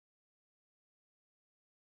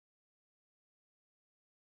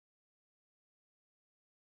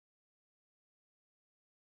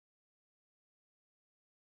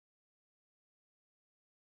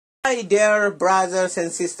Hi dear brothers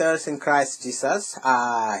and sisters in Christ Jesus.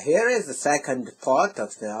 Here is the second part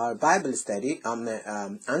of our Bible study. I'm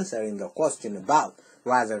answering the question about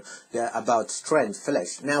strange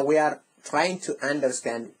flesh. Now we are trying to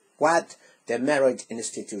understand what the marriage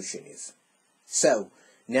institution is. So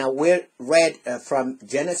now we read from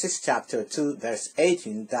Genesis chapter 2 verse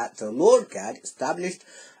 18 that the Lord God established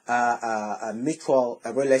a mutual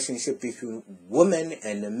relationship between woman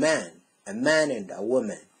and a man and a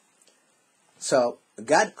woman. So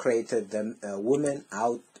God created the woman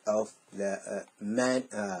out of the man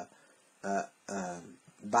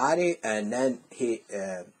body, and then He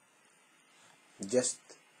just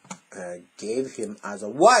gave him as a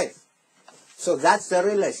wife. So that's the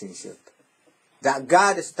relationship that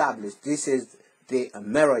God established. This is the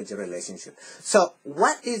marriage relationship. So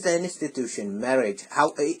what is an institution, marriage?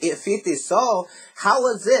 How, if it is so, how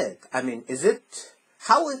is it? I mean, is it?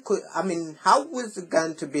 How is it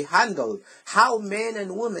going to be handled? How men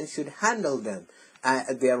and women should handle them,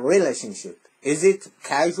 their relationship? Is it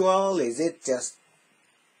casual? Is it just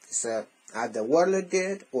as the world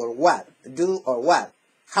did, or what?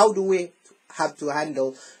 How do we have to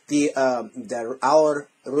handle our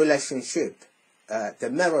relationship, the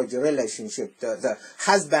marriage relationship, the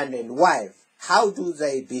husband and wife? How do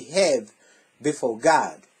they behave before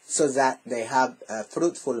God, so that they have a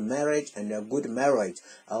fruitful marriage and a good marriage,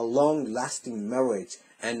 a long-lasting marriage,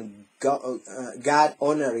 and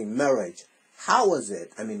God-honoring marriage? How is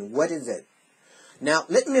it? I mean, what is it? Now,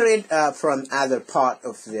 let me read from other part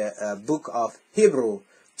of the book of Hebrew,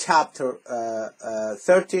 chapter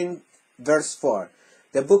 13, verse 4.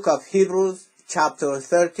 The book of Hebrews, chapter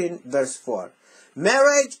 13, verse 4.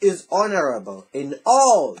 Marriage is honorable in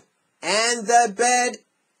all, and the bed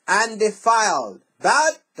undefiled.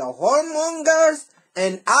 But the whoremongers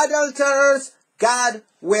and adulterers God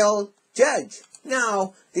will judge.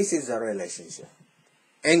 Now, this is a relationship.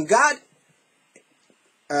 And God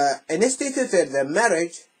instituted the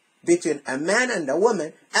marriage between a man and a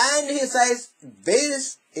woman. And He says,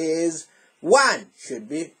 this is one, should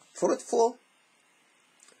be fruitful.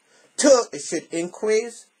 Two, it should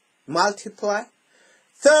increase, multiply.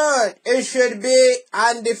 Third, it should be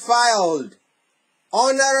undefiled,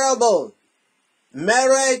 honorable.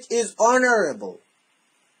 Marriage is honorable,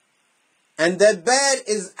 and the bed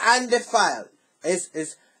is undefiled.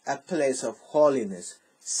 It's a place of holiness,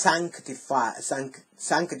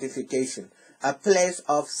 sanctification, a place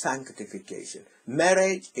of sanctification.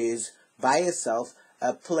 Marriage is by itself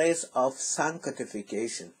a place of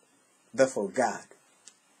sanctification before God,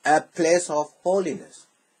 a place of holiness.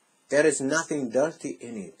 There is nothing dirty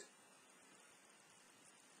in it.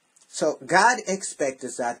 So God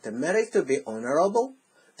expects that the marriage to be honorable,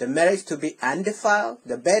 the marriage to be undefiled,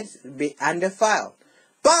 the bed to be undefiled.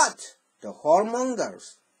 But the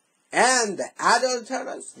whoremongers and the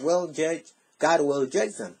adulterers God will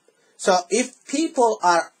judge them. So if people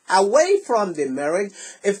are away from the marriage,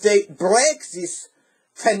 if they break this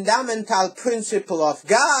fundamental principle of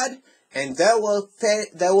God, and they will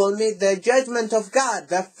meet the judgment of God,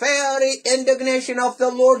 the fiery indignation of the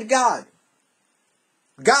Lord God.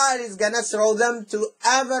 God is going to throw them to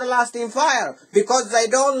everlasting fire because they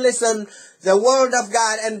don't listen the word of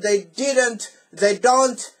God, and they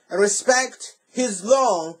don't respect His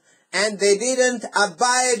law, and they didn't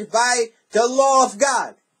abide by the law of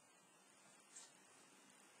God.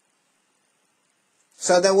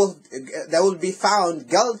 So they will be found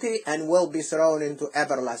guilty and will be thrown into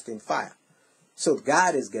everlasting fire. So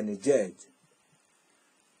God is going to judge.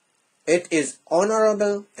 It is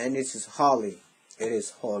honorable and it is holy. It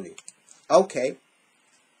is holy. Okay.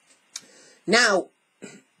 Now,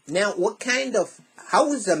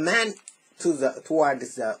 how is the man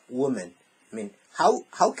towards the woman? I mean,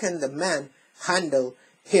 how can the man handle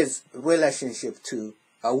his relationship to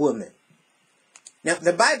a woman? Now,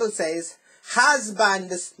 the Bible says,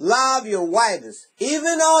 husbands, love your wives,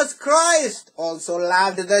 even as Christ also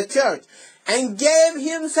loved the church and gave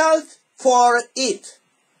Himself for it.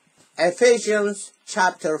 Ephesians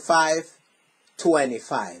chapter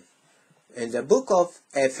 5:25. In the book of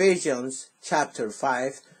Ephesians chapter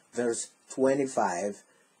 5 verse 25,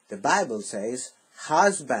 the Bible says,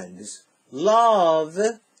 husbands, love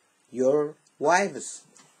your wives.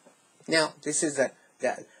 Now, this is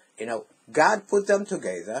God put them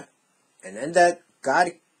together, and then that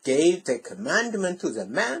God gave the commandment to the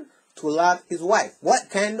man to love his wife. What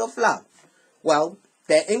kind of love? Well,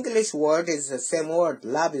 the English word is the same word.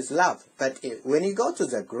 Love is love. But when you go to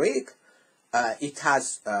the Greek, it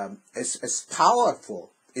has it's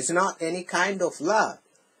powerful. It's not any kind of love.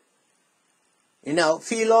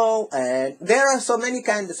 Philo, and there are so many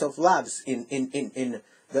kinds of loves in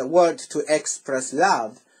the word to express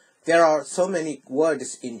love, there are so many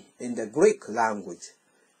words in the Greek language.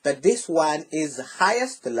 But this one is the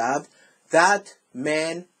highest love that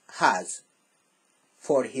man has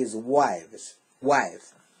for his wife.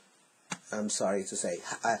 I'm sorry to say,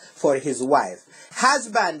 for his wife.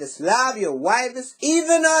 Husbands, love your wives,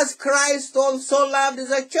 even as Christ also loved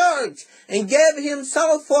the church and gave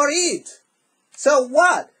himself for it. So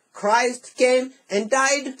what? Christ came and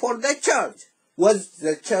died for the church. Was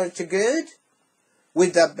the church good?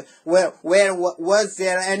 Was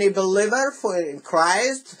there any believer in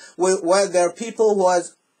Christ? Were there people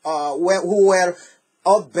who were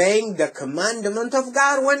obeying the commandment of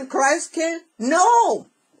God when Christ came? No.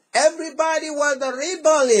 Everybody was a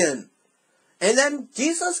rebellion. And then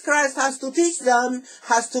Jesus Christ has to teach them,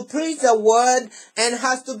 has to preach the word, and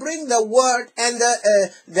has to bring the word, and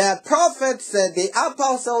the prophets, the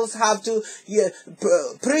apostles have to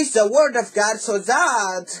preach the word of God, so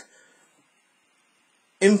that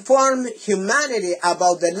inform humanity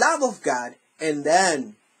about the love of God, and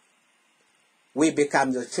then we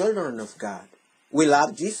become the children of God. We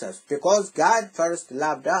love Jesus because God first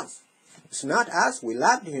loved us. It's not us, we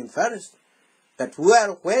loved him first. But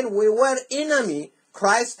when we were enemy,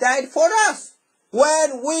 Christ died for us.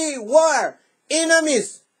 When we were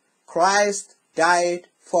enemies, Christ died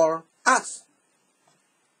for us.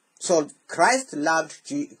 So Christ loved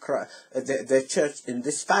the church in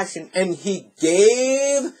this fashion, and he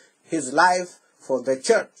gave his life for the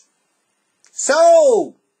church.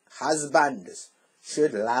 So husbands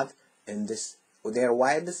should love their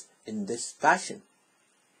wives in this fashion.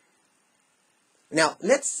 Now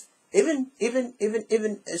let's even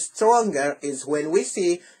stronger is when we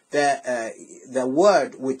see the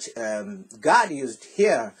word which God used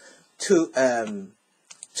here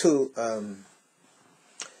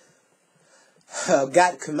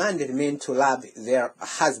God commanded men to love their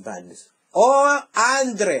husbands, or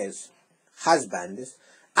Andres husbands,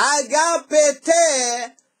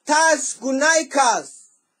 agapete tas gunaikas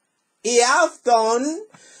iafton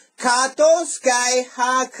katos kai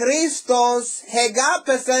ha Christos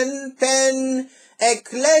hegapesen ten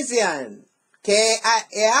ecclesian ke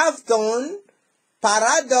eafton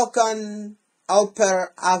paradokon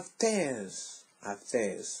oper aftes.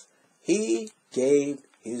 He gave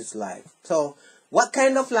his life. So what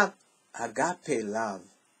kind of love? Agape love.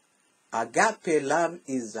 Agape love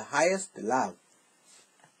is the highest love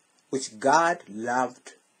which God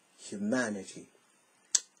loved humanity,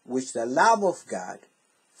 which the love of God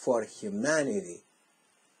for humanity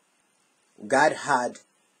God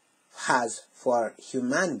has for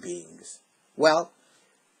human beings. Well,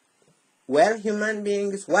 we're human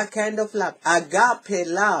beings. What kind of love? Agape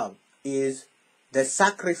love is the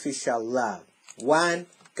sacrificial love. One,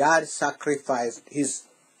 God sacrificed his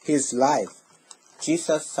life.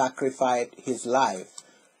 Jesus sacrificed his life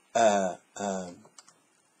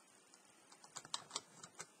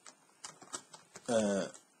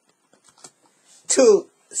to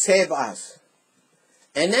save us.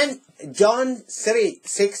 And then John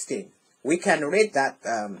 3:16, we can read that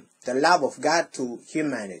the love of God to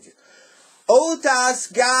humanity. Otas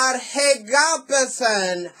gar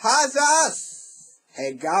hegapesen hazas.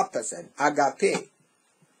 Hegapesen, agape.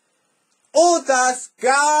 Otas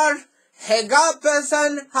gar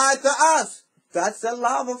hegapesen hazas. That's the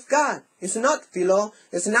love of God. It's not philo,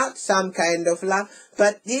 it's not some kind of love,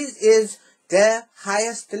 but this is the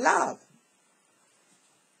highest love.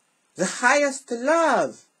 The highest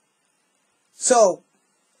love. So,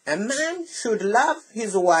 a man should love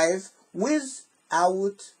his wife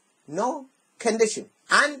without no condition.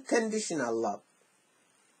 Unconditional love.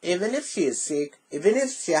 Even if she is sick, even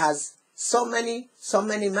if she has so many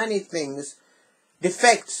things,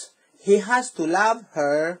 defects, he has to love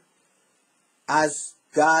her as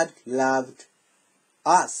God loved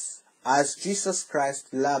us, as Jesus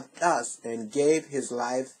Christ loved us and gave his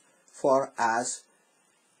life for us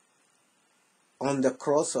on the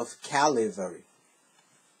cross of Calvary.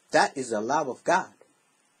 That is the love of God.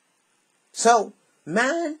 So,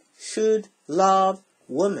 man should love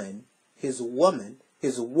his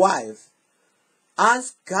wife,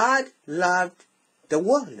 as God loved the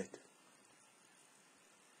world.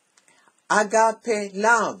 Agape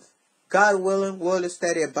love. God willing, we'll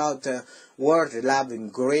study about the word love in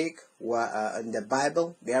Greek in the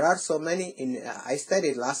Bible. There are so many. I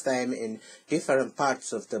studied last time in different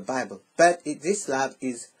parts of the Bible. But this love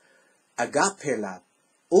is agape love.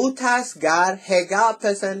 Utas gar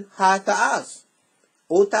hegapesen hatas.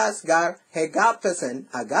 Utas gar hegapesen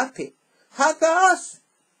agape hatas.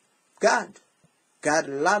 God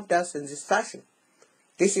loved us in this fashion.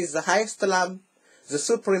 This is the highest love, the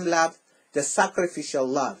supreme love, the sacrificial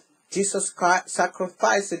love. Jesus Christ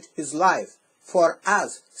sacrificed his life for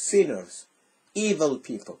us, sinners, evil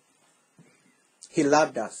people. He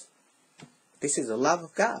loved us. This is the love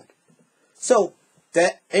of God. So,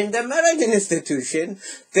 in the marriage institution,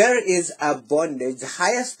 there is a bondage, the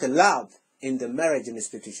highest love in the marriage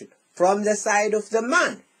institution, from the side of the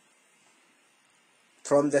man.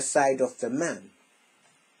 From the side of the man.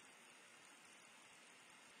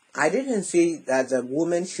 I didn't see that the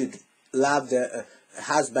woman should love the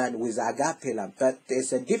husband with agape love, but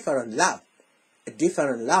there's a different love. A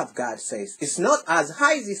different love, God says. It's not as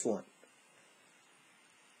high as this one.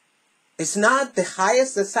 It's not the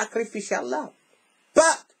highest, the sacrificial love.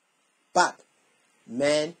 But,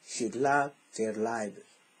 men should love their lives.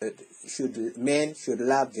 Men should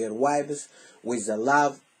love their wives with the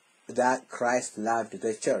love that Christ loved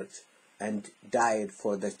the church and died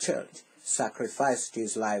for the church, sacrificed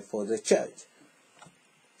his life for the church.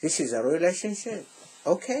 This is a relationship.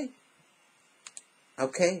 Okay.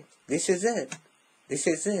 Okay. This is it. This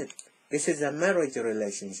is it. This is a marriage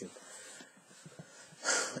relationship.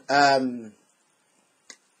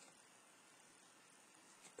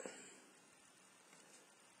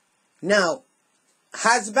 Now,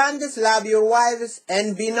 husbands, love your wives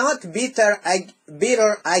and be not bitter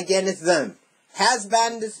against them.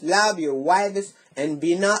 Husbands, love your wives and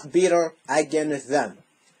be not bitter against them.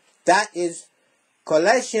 That is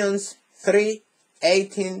Colossians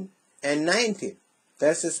 3:18 and 19.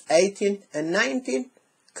 Verses 18 and 19,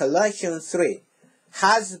 Colossians 3.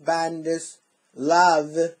 Husbands,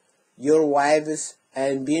 love your wives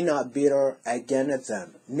and be not bitter against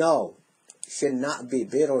them. No, you should not be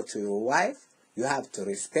bitter to your wife. You have to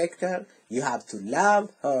respect her. You have to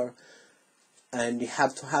love her. And you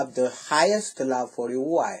have to have the highest love for your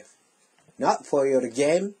wife. Not for your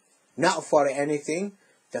game, not for anything.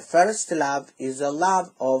 The first love is the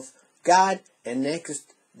love of God, and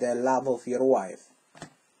next the love of your wife.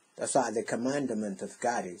 That's what the commandment of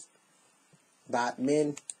God is. But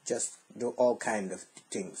men just do all kinds of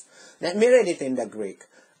things. Let me read it in the Greek.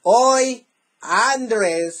 Oi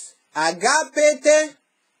andres agapete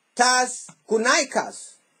tas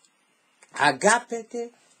kunaikas.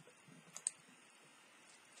 Agapete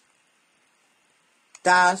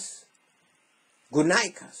tas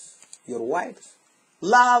gunaikas. Your wives.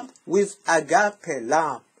 Love with agape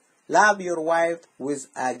love. Love your wife with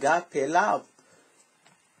agape love.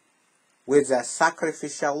 With a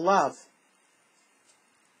sacrificial love.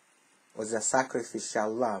 With a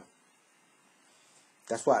sacrificial love.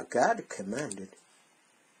 That's what God commanded.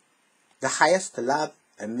 The highest love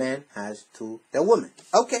a man has to the woman.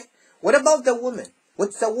 Okay, what about the woman?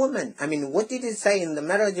 What's the woman? I mean, what did it say in the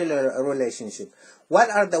marriage relationship? What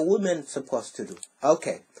are the women supposed to do?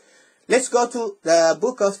 Okay, let's go to the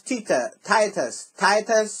book of Titus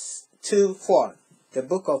 2:4. The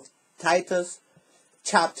book of Titus,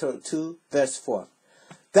 chapter 2, verse 4.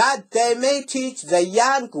 That they may teach the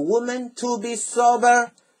young women to be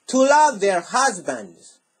sober, to love their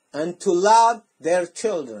husbands, and to love their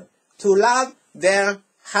children. To love their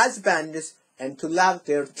husbands and to love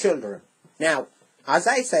their children. Now, as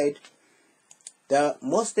I said, the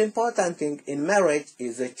most important thing in marriage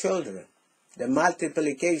is the children, the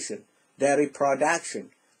multiplication, the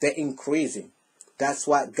reproduction, the increasing. That's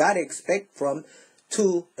what God expects from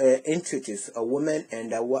two entities, a woman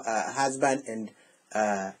and a husband and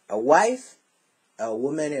a wife, a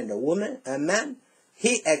woman and a man.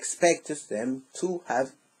 He expects them to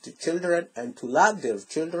have the children and to love their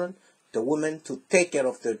children, the woman to take care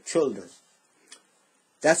of their children.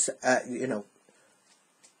 That's,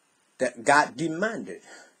 that God demanded.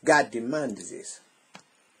 God demanded this.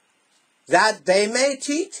 That they may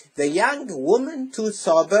teach the young woman to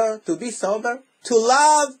be sober, to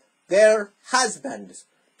love their husbands,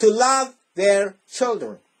 to love their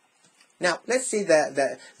children. Now, let's see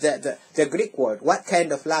the Greek word. What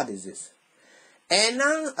kind of love is this?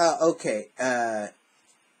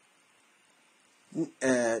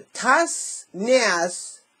 Tas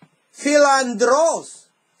neas philandros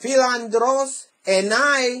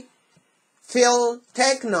enai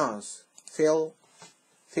philteknos.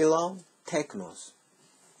 Philteknos.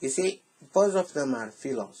 You see, both of them are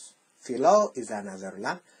philos. Philo is another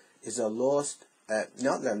love. Is a lost,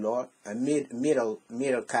 not the Lord, a middle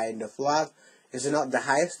kind of love. It's not the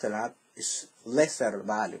highest love. It's lesser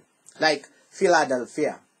value. Like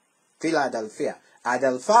Philadelphia.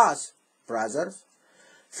 Adelphos, brothers.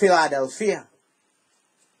 Philadelphia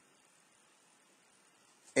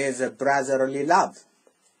is a brotherly love.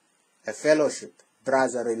 A fellowship.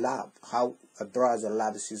 Brotherly love. How a brother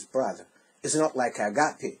loves his brother. It's not like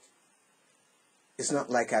agape. It's not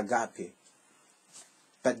like agape.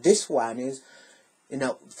 But this one is,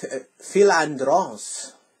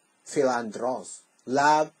 philandros,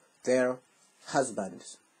 love their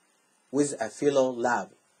husbands with a philo love,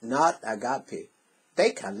 not agape.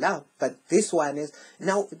 They can love, but this one is,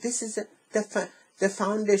 this is the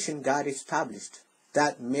foundation God established,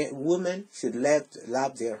 that women should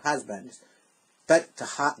love their husbands. But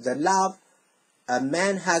the love a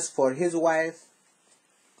man has for his wife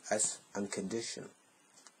is unconditional.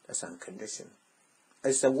 That's unconditional.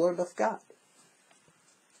 It's the word of God.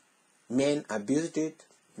 Men abused it.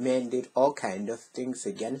 Men did all kinds of things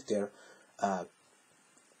against their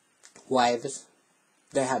wives.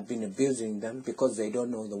 They have been abusing them because they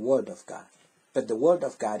don't know the word of God. But the word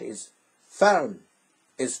of God is firm,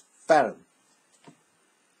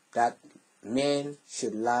 that men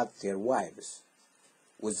should love their wives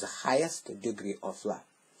with the highest degree of love.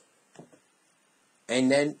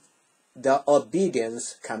 And then the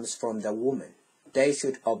obedience comes from the woman. They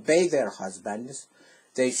should obey their husbands.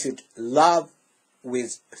 They should love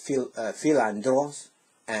with philandros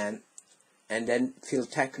and then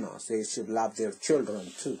philteknos. They should love their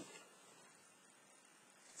children too.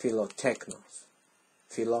 Philoteknos,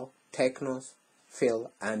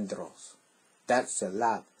 philandros. That's the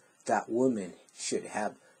love that women should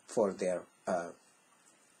have for their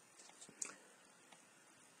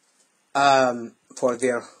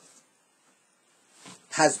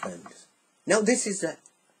husbands. Now this is the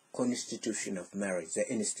constitution of marriage, the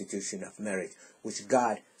institution of marriage, which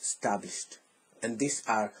God established. And this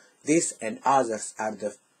and others are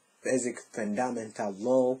the basic fundamental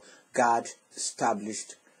law God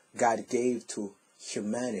established, God gave to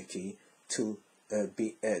humanity to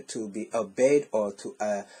be obeyed, or to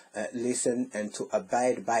listen and to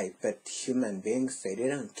abide by it. But human beings, they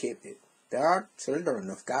didn't keep it. There are children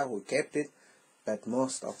of God who kept it, but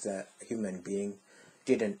most of the human beings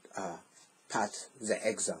didn't pass the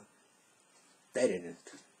exam. They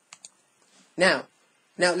didn't. Now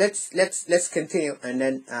let's continue and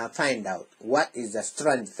then find out what is the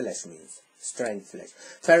strange flesh means. Strange flesh.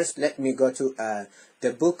 First, let me go to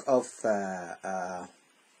the book of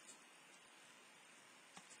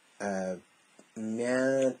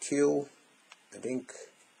Matthew. I think,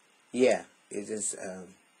 yeah, it is.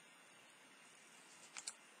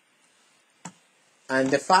 And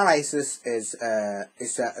the Pharisees is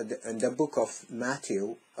in the book of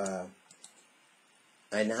Matthew.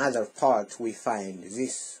 Another part we find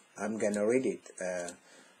this. I'm gonna read it.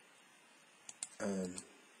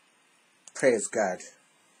 Praise God.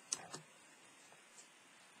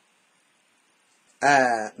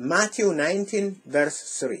 Matthew 19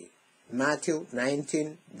 verse 3. Matthew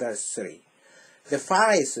 19 verse 3. The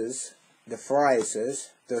Pharisees,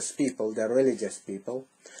 those people, the religious people,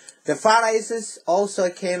 the Pharisees also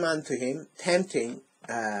came unto him, tempting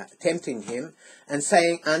him, and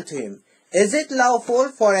saying unto him, Is it lawful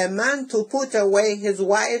for a man to put away his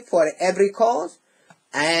wife for every cause?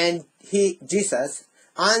 And Jesus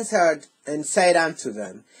answered and said unto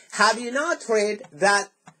them, Have you not read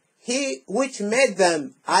that he which made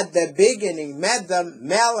them at the beginning made them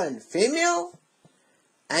male and female?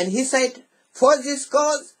 And he said, For this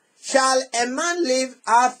cause shall a man leave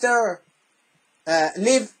father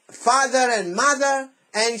and mother,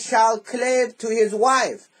 and shall cleave to his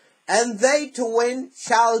wife, and they twain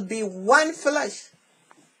shall be one flesh.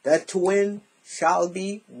 The twain shall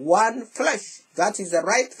be one flesh. That is the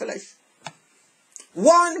right flesh.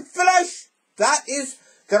 One flesh. That is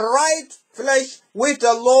the right flesh which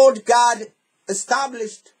the Lord God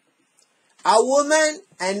established. A woman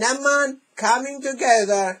and a man coming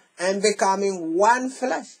together and becoming one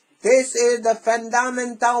flesh. This is the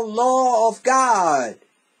fundamental law of God.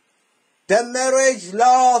 The marriage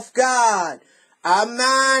law of God. A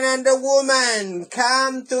man and a woman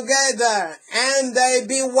come together and they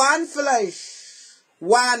be one flesh.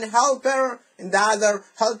 One helper and the other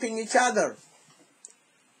helping each other.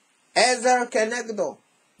 Ezer kenegdo.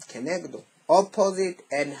 Opposite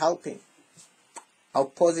and helping.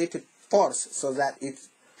 Opposite force, so that it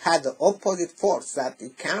had the opposite force that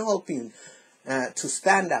it can help you to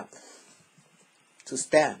stand up. To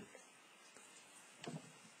stand.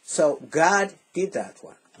 So God did that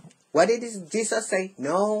one. What did Jesus say?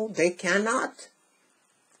 No, they cannot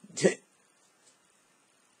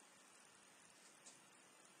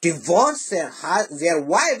divorce their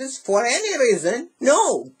wives for any reason.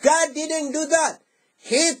 No, God didn't do that.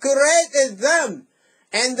 He created them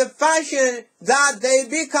in the fashion that they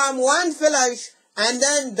become one flesh, and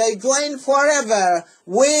then they join forever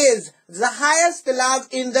with the highest love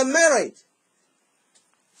in the marriage.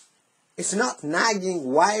 It's not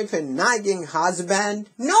nagging wife and nagging husband.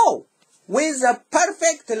 No. with a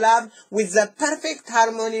perfect love, with a perfect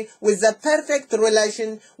harmony, with a perfect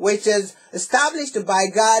relation which is established by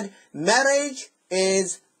God, marriage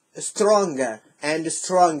is stronger and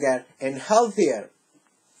stronger and healthier.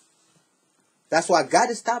 That's what God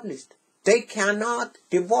established. They cannot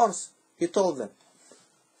divorce, he told them.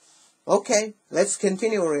 Okay, let's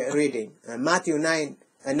continue reading. Matthew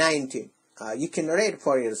 19. You can read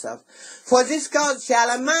for yourself. For this cause shall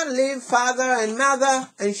a man leave father and mother,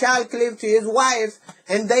 and shall cleave to his wife,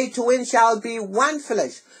 and they twain shall be one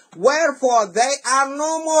flesh. Wherefore they are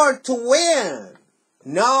no more twin.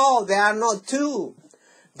 No, they are not two,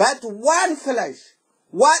 but one flesh.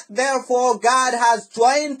 What therefore God has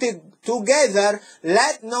joined together,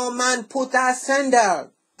 let no man put asunder.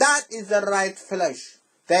 That is the right flesh.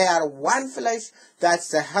 They are one flesh. That's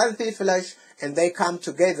the healthy flesh. And they come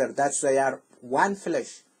together. That's they are one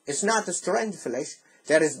flesh. It's not a strange flesh.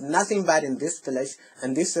 There is nothing bad in this flesh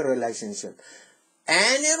and this relationship.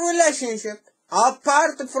 Any relationship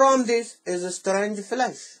apart from this is a strange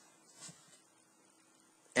flesh.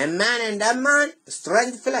 A man and a man, a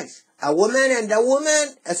strange flesh. A woman and a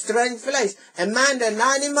woman, a strange flesh. A man and an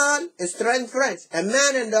animal, a strange flesh. A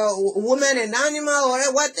man and a woman, an animal,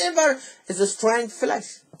 or whatever, is a strange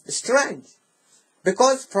flesh. Strange.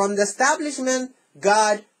 Because from the establishment,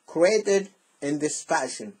 God created in this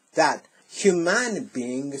fashion that human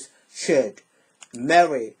beings should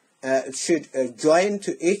marry, should join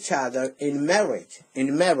to each other in marriage.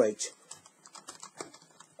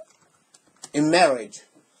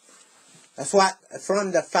 That's what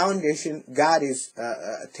from the foundation God is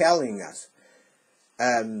telling us.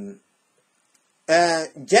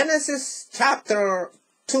 Genesis chapter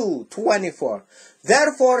 2:24.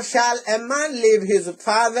 Therefore shall a man leave his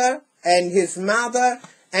father and his mother,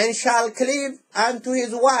 and shall cleave unto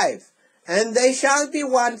his wife, and they shall be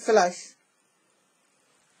one flesh.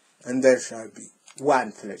 And there shall be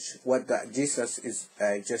one flesh. What Jesus is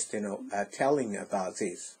just telling about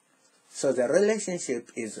this. So the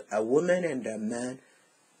relationship is a woman and a man,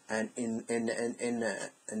 and in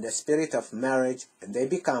the spirit of marriage, and they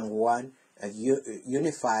become one, and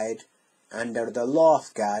unified under the law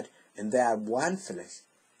of God, and they are one flesh.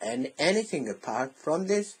 And anything apart from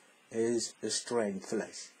this is a strange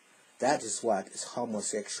flesh. That is what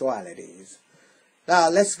homosexuality is. Now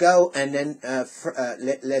let's go and then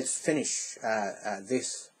let's finish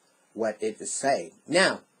this, what it is saying.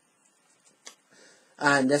 Now,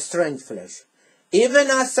 and the strange flesh. Even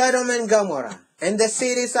as Sodom and Gomorrah and the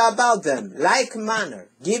cities about them, like manner,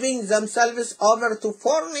 giving themselves over to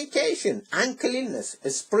fornication, uncleanness,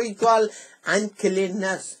 spiritual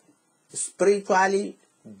uncleanness, spiritually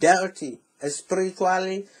dirty,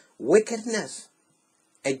 spiritually wickedness,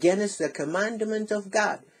 against the commandment of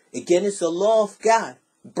God, against the law of God,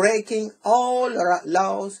 breaking all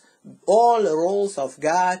laws, all rules of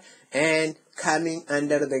God, and coming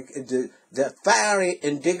under the fiery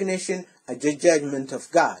indignation of the judgment of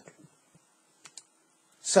God.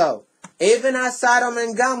 So, even as Sodom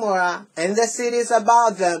and Gomorrah and the cities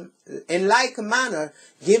about them, in like manner,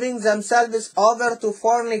 giving themselves over to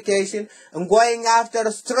fornication and going after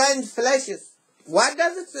strange fleshes. What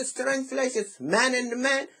does it say, strange fleshes? Man and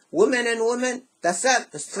man, woman and woman, that's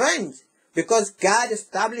it, strange. Because God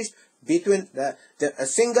established between a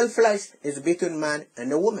single flesh is between man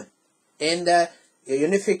and a woman. In the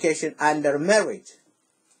unification under marriage.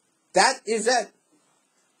 That is it.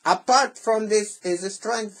 Apart from this is a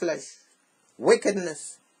strange flesh,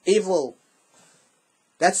 wickedness, evil.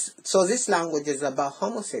 So this language is about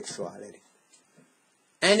homosexuality.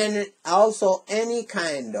 And then also any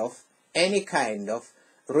kind of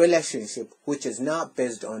relationship which is not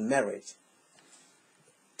based on marriage.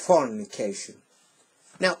 Fornication.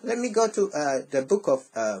 Now let me go to the book of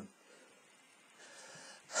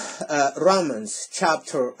Romans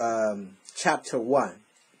chapter 1,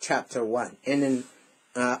 and then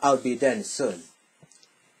I'll be done soon.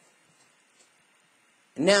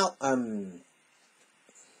 Now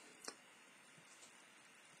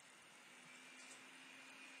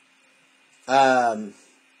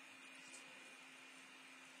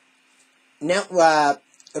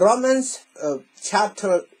Romans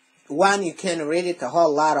chapter 1, you can read it, a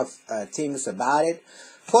whole lot of things about it.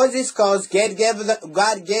 For this cause God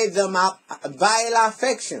gave them up vile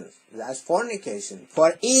affections, that's fornication.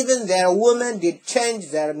 For even their women did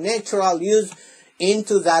change their natural use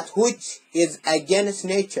into that which is against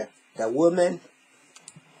nature. The woman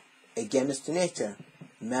against nature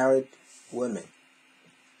married women.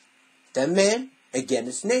 The men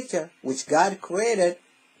against nature, which God created,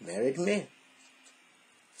 married men.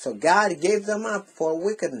 So God gave them up for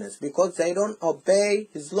wickedness because they don't obey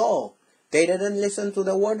His law. They didn't listen to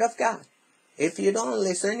the word of God. If you don't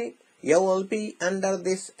listen, you will be under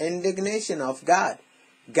this indignation of God.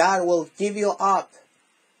 God will give you up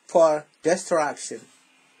for destruction.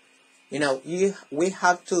 We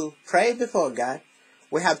have to pray before God.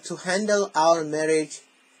 We have to handle our marriage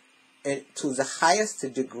to the highest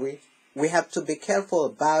degree. We have to be careful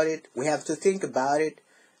about it. We have to think about it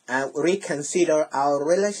and reconsider our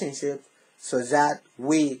relationship so that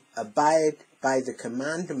we abide by the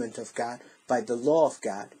commandment of God, by the law of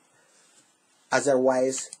God.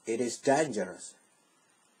 Otherwise, it is dangerous.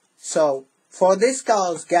 So, for this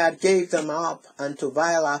cause, God gave them up unto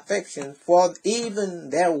vile affection, for even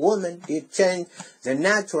their woman did change the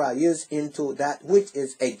natural use into that which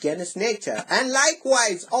is against nature. And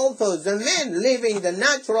likewise, also the men, leaving the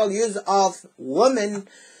natural use of woman,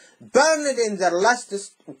 burned in their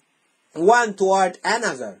lusts one toward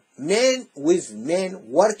another. Men with men,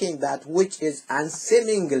 working that which is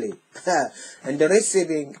unseemly, and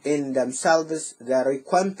receiving in themselves the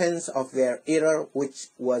recompense of their error which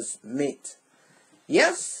was meet.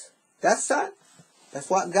 Yes, that's that. That's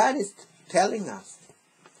what God is telling us.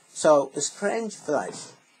 So, a strange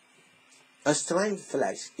flesh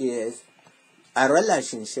is a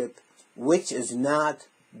relationship which is not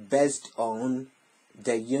based on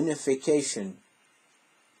the unification,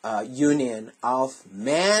 union of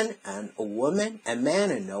man and a woman, a man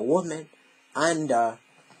and a woman, under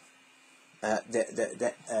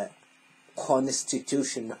the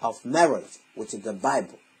constitution of marriage, which is the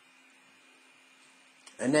Bible.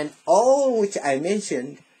 And then all which I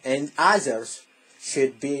mentioned and others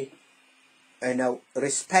should be,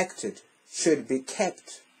 respected, should be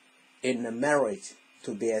kept in a marriage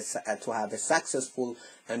to have a successful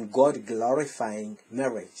and God-glorifying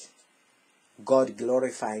marriage,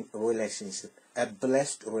 God-glorifying relationship, a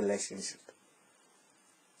blessed relationship.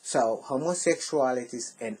 So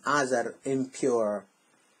homosexualities and other impure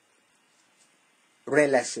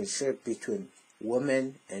relationship between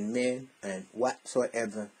women and men and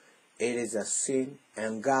whatsoever, it is a sin,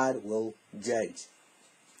 and God will judge.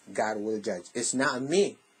 God will judge. It's not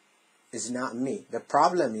me. It's not me. The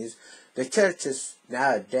problem is the churches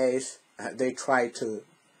nowadays, they try to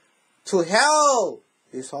hell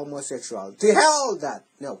this homosexuality, to hell that.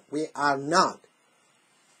 No, we are not.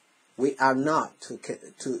 We are not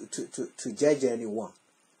to judge anyone.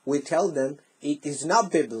 We tell them it is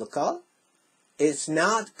not biblical. It's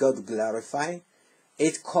not God glorifying.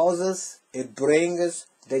 It brings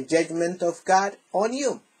the judgment of God on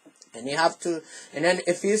you. And you have to, and then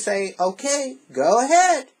if you say, okay, go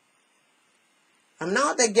ahead. I'm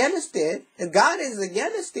not against it. God is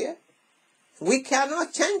against it. We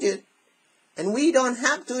cannot change it. And we don't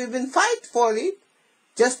have to even fight for it.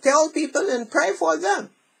 Just tell people and pray for them.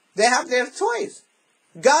 They have their choice.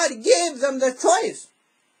 God gave them the choice.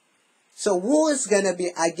 So who is going to be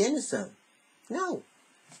against them? No.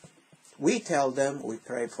 We tell them, we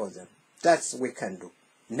pray for them. That's what we can do.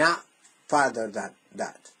 Not further than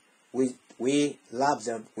that. We love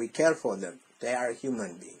them, we care for them. They are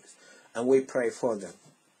human beings. And we pray for them.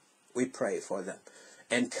 We pray for them.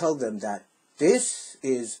 And tell them that this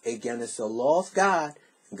is against the law of God.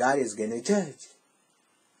 God is going to judge.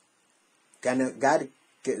 God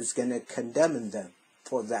is going to condemn them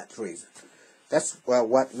for that reason. That's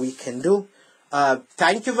what we can do.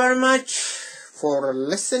 Thank you very much for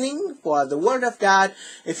listening for the Word of God.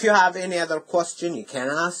 If you have any other question, you can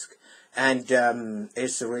ask. And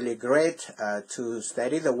it's really great to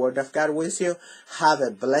study the Word of God with you. Have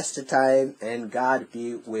a blessed time, and God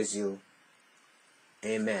be with you.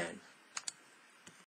 Amen.